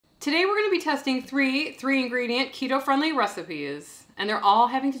Today we're going to be testing three ingredient keto-friendly recipes, and they're all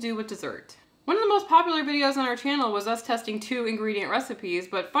having to do with dessert. One of the most popular videos on our channel was us testing 2 ingredient recipes,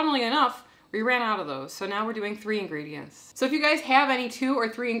 but funnily enough, we ran out of those, so now we're doing 3 ingredients. So if you guys have any 2 or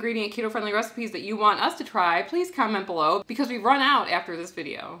 3 ingredient keto-friendly recipes that you want us to try, please comment below because we run out after this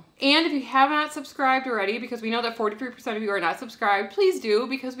video. And if you have not subscribed already, because we know that 43% of you are not subscribed, please do,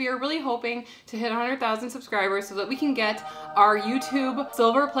 because we are really hoping to hit 100,000 subscribers so that we can get our YouTube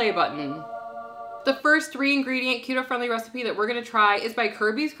silver play button. The first 3 ingredient keto-friendly recipe that we're gonna try is by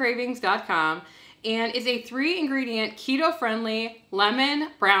Kirby'sCravings.com. And it's a 3 ingredient keto-friendly lemon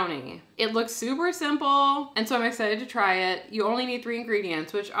brownie. It looks super simple, and so I'm excited to try it. You only need 3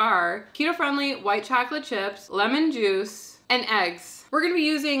 ingredients, which are keto-friendly white chocolate chips, lemon juice, and eggs. We're gonna be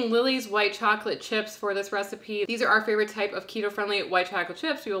using Lily's white chocolate chips for this recipe. These are our favorite type of keto-friendly white chocolate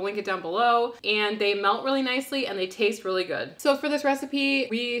chips. We will link it down below, and they melt really nicely and they taste really good. So for this recipe,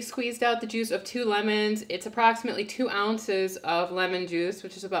 we squeezed out the juice of 2 lemons. It's approximately 2 ounces of lemon juice,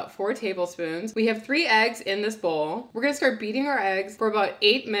 which is about 4 tablespoons. We have 3 eggs in this bowl. We're gonna start beating our eggs for about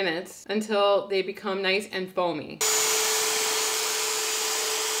 8 minutes until they become nice and foamy.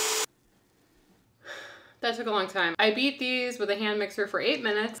 That took a long time. I beat these with a hand mixer for 8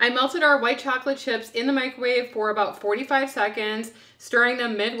 minutes. I melted our white chocolate chips in the microwave for about 45 seconds, stirring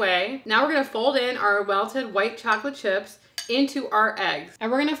them midway. Now we're gonna fold in our melted white chocolate chips into our eggs.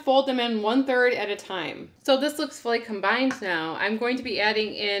 And we're gonna fold them in 1/3 at a time. So this looks fully combined now. I'm going to be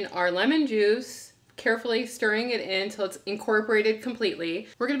adding in our lemon juice, carefully stirring it in until it's incorporated completely.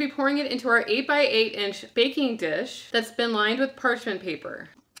 We're gonna be pouring it into our 8 by 8 inch baking dish that's been lined with parchment paper.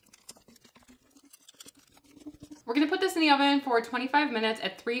 We're gonna put this in the oven for 25 minutes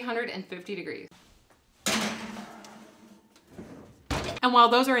at 350 degrees. And while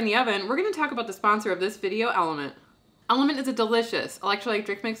those are in the oven, we're gonna talk about the sponsor of this video, Element. Element is a delicious electrolyte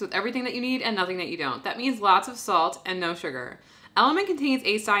drink mix with everything that you need and nothing that you don't. That means lots of salt and no sugar. Element contains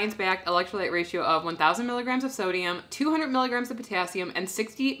a science-backed electrolyte ratio of 1,000 milligrams of sodium, 200 milligrams of potassium, and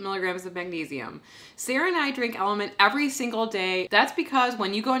 60 milligrams of magnesium. Sarah and I drink Element every single day. That's because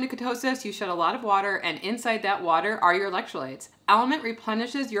when you go into ketosis, you shed a lot of water, and inside that water are your electrolytes. Element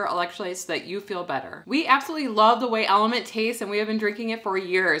replenishes your electrolytes so that you feel better. We absolutely love the way Element tastes, and we have been drinking it for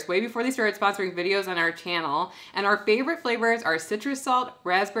years, way before they started sponsoring videos on our channel. And our favorite flavors are citrus salt,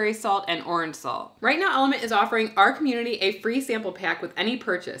 raspberry salt, and orange salt. Right now, Element is offering our community a free sample pack with any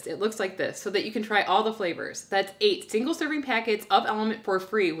purchase. It looks like this, so that you can try all the flavors. That's 8 single-serving packets of Element for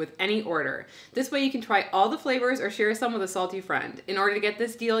free with any order. This way you can try all the flavors or share some with a salty friend. In order to get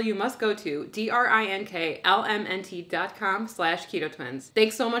this deal, you must go to drinklmnt.com/ketotwins.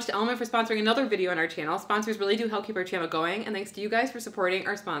 Thanks so much to Element for sponsoring another video on our channel. Sponsors really do help keep our channel going, and thanks to you guys for supporting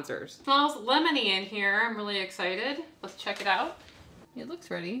our sponsors. Smells lemony in here. I'm really excited. Let's check it out. It looks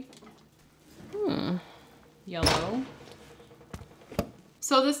ready. Yellow.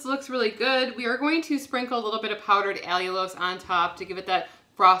 So this looks really good. We are going to sprinkle a little bit of powdered allulose on top to give it that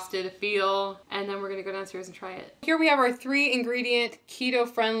frosted feel, and then we're gonna go downstairs and try it. Here we have our 3 ingredient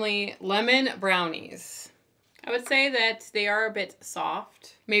keto-friendly lemon brownies. I would say that they are a bit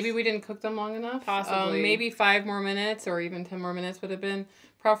soft. Maybe we didn't cook them long enough. Possibly. Maybe 5 more minutes or even 10 more minutes would have been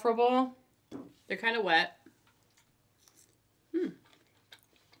preferable. They're kind of wet.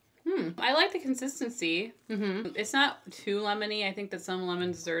 I like the consistency. It's not too lemony. I think that some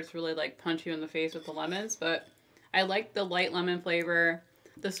lemon desserts really like punch you in the face with the lemons, but I like the light lemon flavor.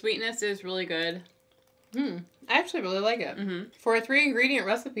 The sweetness is really good. I actually really like it. For a 3 ingredient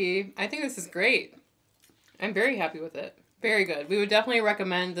recipe, I think this is great. I'm very happy with it. Very good. We would definitely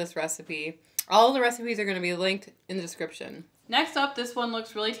recommend this recipe. All of the recipes are going to be linked in the description. Next up, this one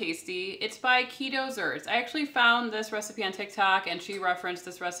looks really tasty. It's by Keto Zerts. I actually found this recipe on TikTok, and she referenced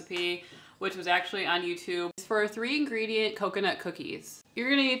this recipe, which was actually on YouTube. It's for 3 ingredient coconut cookies. You're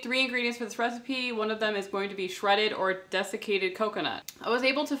gonna need 3 ingredients for this recipe. One of them is going to be shredded or desiccated coconut. I was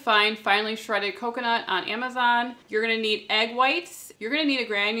able to find finely shredded coconut on Amazon. You're gonna need egg whites. You're gonna need a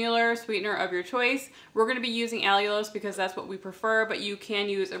granular sweetener of your choice. We're gonna be using allulose because that's what we prefer, but you can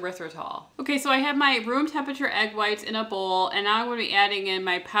use erythritol. Okay, so I have my room temperature egg whites in a bowl, and now I'm gonna be adding in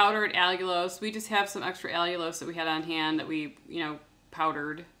my powdered allulose. We just have some extra allulose that we had on hand that we,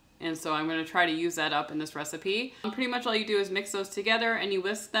 powdered. And so I'm gonna try to use that up in this recipe. Pretty much all you do is mix those together and you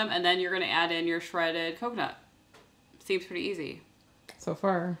whisk them, and then you're gonna add in your shredded coconut. Seems pretty easy. So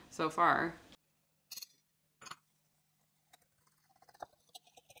far. So far.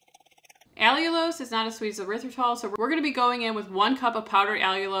 Allulose is not as sweet as erythritol, so we're gonna be going in with 1 cup of powdered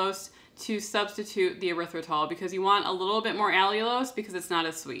allulose to substitute the erythritol because you want a little bit more allulose because it's not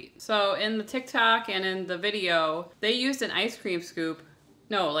as sweet. So in the TikTok and in the video, they used an ice cream scoop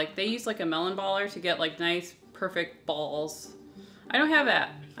No, like they use like a melon baller to get like nice, perfect balls. I don't have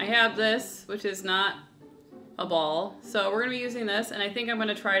that. I have this, which is not a ball. So we're gonna be using this, and I think I'm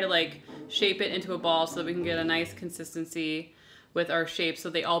gonna try to like shape it into a ball so that we can get a nice consistency with our shape so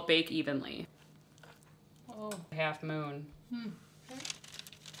they all bake evenly. Oh, half moon.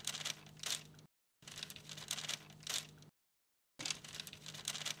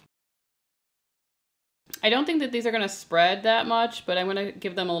 I don't think that these are going to spread that much, but I'm going to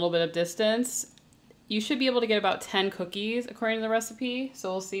give them a little bit of distance. You should be able to get about 10 cookies according to the recipe, so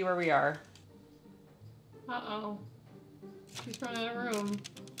we'll see where we are. Uh-oh. She's running out of room.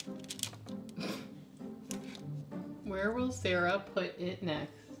 Where will Sarah put it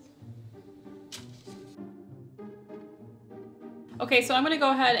next? Okay, so I'm going to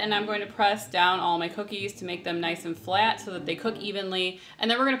go ahead and I'm going to press down all my cookies to make them nice and flat so that they cook evenly. And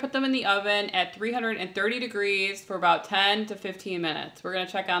then we're going to put them in the oven at 330 degrees for about 10 to 15 minutes. We're going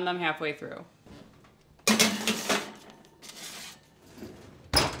to check on them halfway through.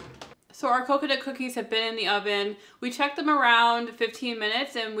 So our coconut cookies have been in the oven. We checked them around 15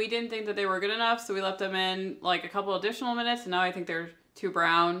 minutes and we didn't think that they were good enough, so we left them in like a couple additional minutes, and now I think they're too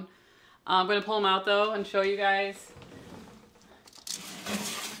brown. I'm going to pull them out though and show you guys.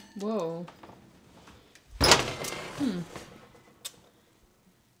 Whoa.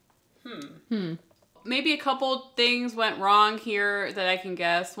 Maybe a couple things went wrong here that I can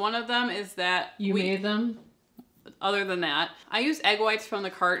guess. One of them is that you made them? Other than that, I used egg whites from the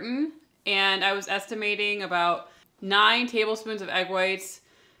carton, and I was estimating about 9 tablespoons of egg whites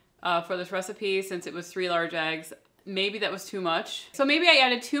for this recipe since it was 3 large eggs. Maybe that was too much. So maybe I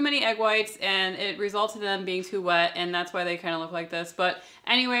added too many egg whites and it resulted in them being too wet, and that's why they kind of look like this. But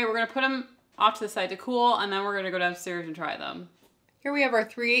anyway, we're gonna put them off to the side to cool, and then we're gonna go downstairs and try them. Here we have our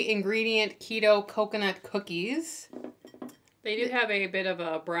 3-ingredient keto coconut cookies. They do have a bit of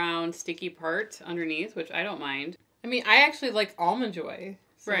a brown sticky part underneath, which I don't mind. I mean, I actually like Almond Joy,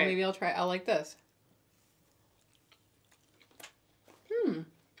 so maybe I'll like this.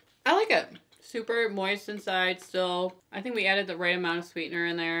 I like it. Super moist inside still. I think we added the right amount of sweetener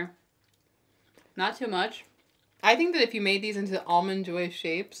in there. Not too much. I think that if you made these into Almond Joy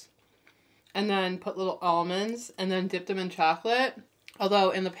shapes and then put little almonds and then dipped them in chocolate, although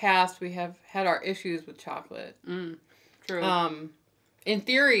in the past we have had our issues with chocolate. True. In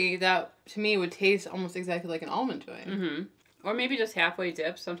theory, that to me would taste almost exactly like an Almond Joy. Or maybe just halfway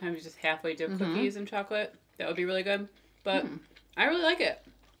dip. Sometimes you just halfway dip cookies in chocolate. That would be really good. But I really like it.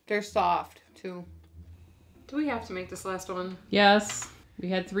 They're soft, too. Do we have to make this last one? Yes. We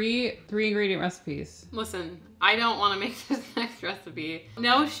had three ingredient recipes. Listen, I don't want to make this next recipe.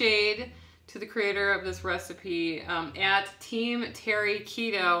 No shade to the creator of this recipe at Team Terry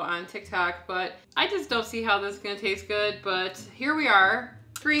Keto on TikTok, but I just don't see how this is going to taste good. But here we are.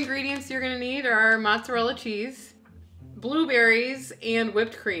 3 ingredients you're going to need are mozzarella cheese, blueberries, and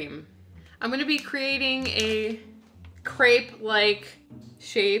whipped cream. I'm going to be creating a crepe-like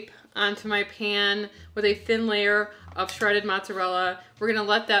shape onto my pan with a thin layer of shredded mozzarella. We're going to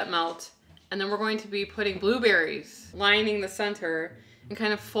let that melt, and then we're going to be putting blueberries lining the center and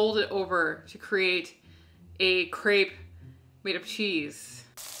kind of fold it over to create a crepe made of cheese.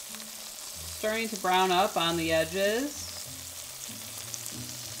 Starting to brown up on the edges.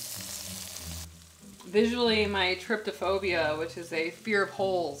 Visually, my tryptophobia, which is a fear of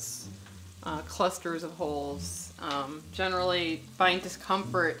holes, clusters of holes, generally find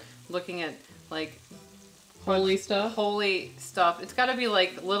discomfort looking at like Holy stuff? Holy stuff. It's got to be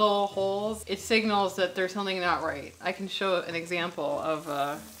like little holes. It signals that there's something not right. I can show an example of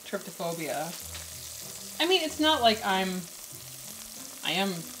tryptophobia. I mean, it's not like I am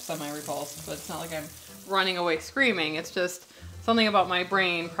semi-repulsed, but it's not like I'm running away screaming. It's just something about my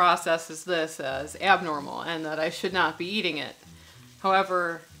brain processes this as abnormal and that I should not be eating it.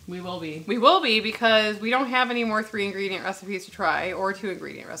 However, we will be. We will be, because we don't have any more 3-ingredient recipes to try or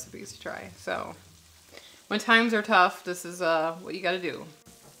 2-ingredient recipes to try. So when times are tough, this is what you got to do.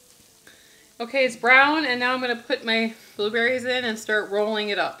 Okay, it's brown, and now I'm going to put my blueberries in and start rolling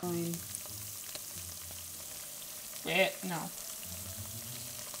it up. Yeah, no.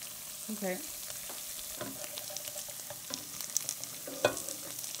 Okay.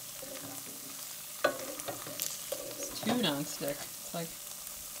 It's too nonstick. It's like,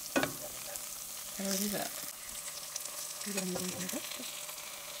 how do I do that?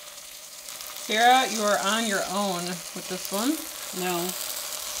 Sarah, you are on your own with this one. No.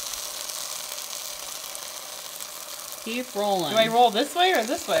 Keep rolling. Do I roll this way or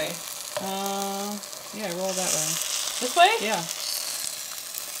this way? Yeah, I roll that way. This way? Yeah.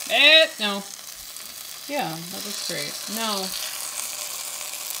 No. Yeah, that looks great. No.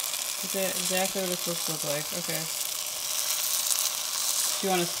 Is that exactly what it's supposed to look like? Okay. Do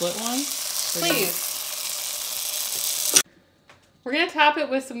you want to split one? Please. We're going to top it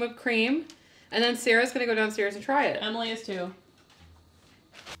with some whipped cream, and then Sarah's going to go downstairs and try it. Emily is too.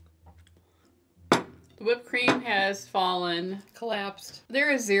 The whipped cream has fallen. Collapsed.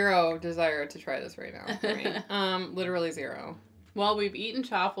 There is zero desire to try this right now for me. Literally zero. Well, we've eaten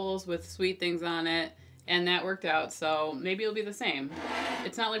chaffles with sweet things on it, and that worked out, so maybe it'll be the same.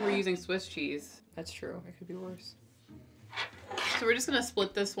 It's not like we're using Swiss cheese. That's true. It could be worse. So we're just going to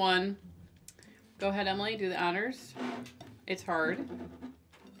split this one. Go ahead, Emily, do the honors. It's hard.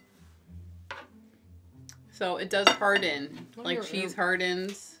 So it does harden, like cheese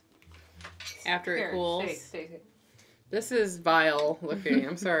hardens after it cools. Stay. This is vile looking.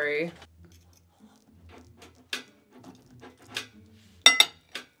 I'm sorry.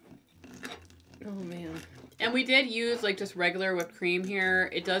 Oh, man. And we did use like just regular whipped cream here.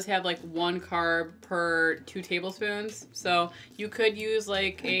 It does have like 1 carb per 2 tablespoons. So you could use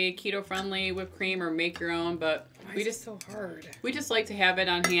like a keto-friendly whipped cream or make your own, but we just so hard. We just like to have it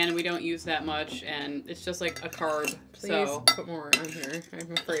on hand. We don't use that much, and it's just like a carb. Please put more on here,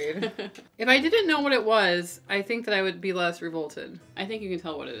 I'm afraid. If I didn't know what it was, I think that I would be less revolted. I think you can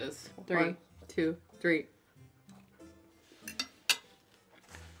tell what it is. 3, 2, 3.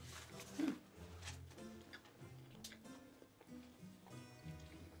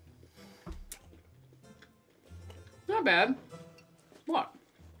 Not bad. What?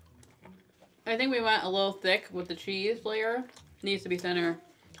 I think we went a little thick with the cheese layer. Needs to be thinner.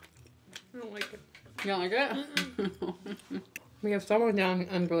 I don't like it. You don't like it? We have someone down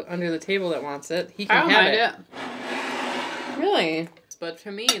under the table that wants it. He can have it. Really? But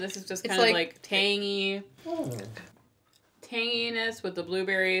to me, this is just kind of like tangy. Tanginess with the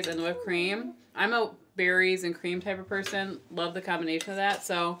blueberries and the whipped cream. I'm a berries and cream type of person. Love the combination of that.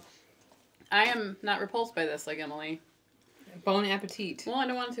 So I am not repulsed by this like Emily. Bon appetit. Well, I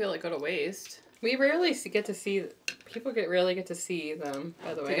don't want it to like go to waste. We rarely get to see, people rarely get to see them,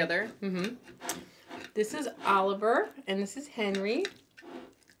 by the way. Together? Mm-hmm. This is Oliver, and this is Henry.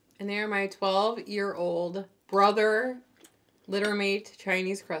 And they are my 12-year-old brother, littermate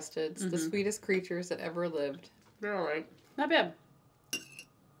Chinese crusteds, the sweetest creatures that ever lived. They're all right. Not bad.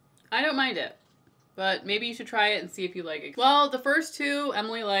 I don't mind it. But maybe you should try it and see if you like it. Well, the first 2,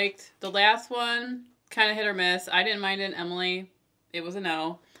 Emily liked. The last one, kind of hit or miss. I didn't mind it, Emily. It was a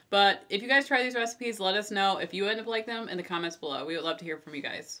no. But if you guys try these recipes, let us know if you end up liking them in the comments below. We would love to hear from you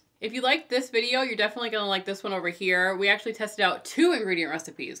guys. If you liked this video, you're definitely going to like this one over here. We actually tested out 2 ingredient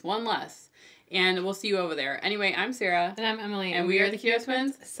recipes, 1 less. And we'll see you over there. Anyway, I'm Sarah. And I'm Emily. And we are the Keto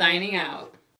Twins, signing out.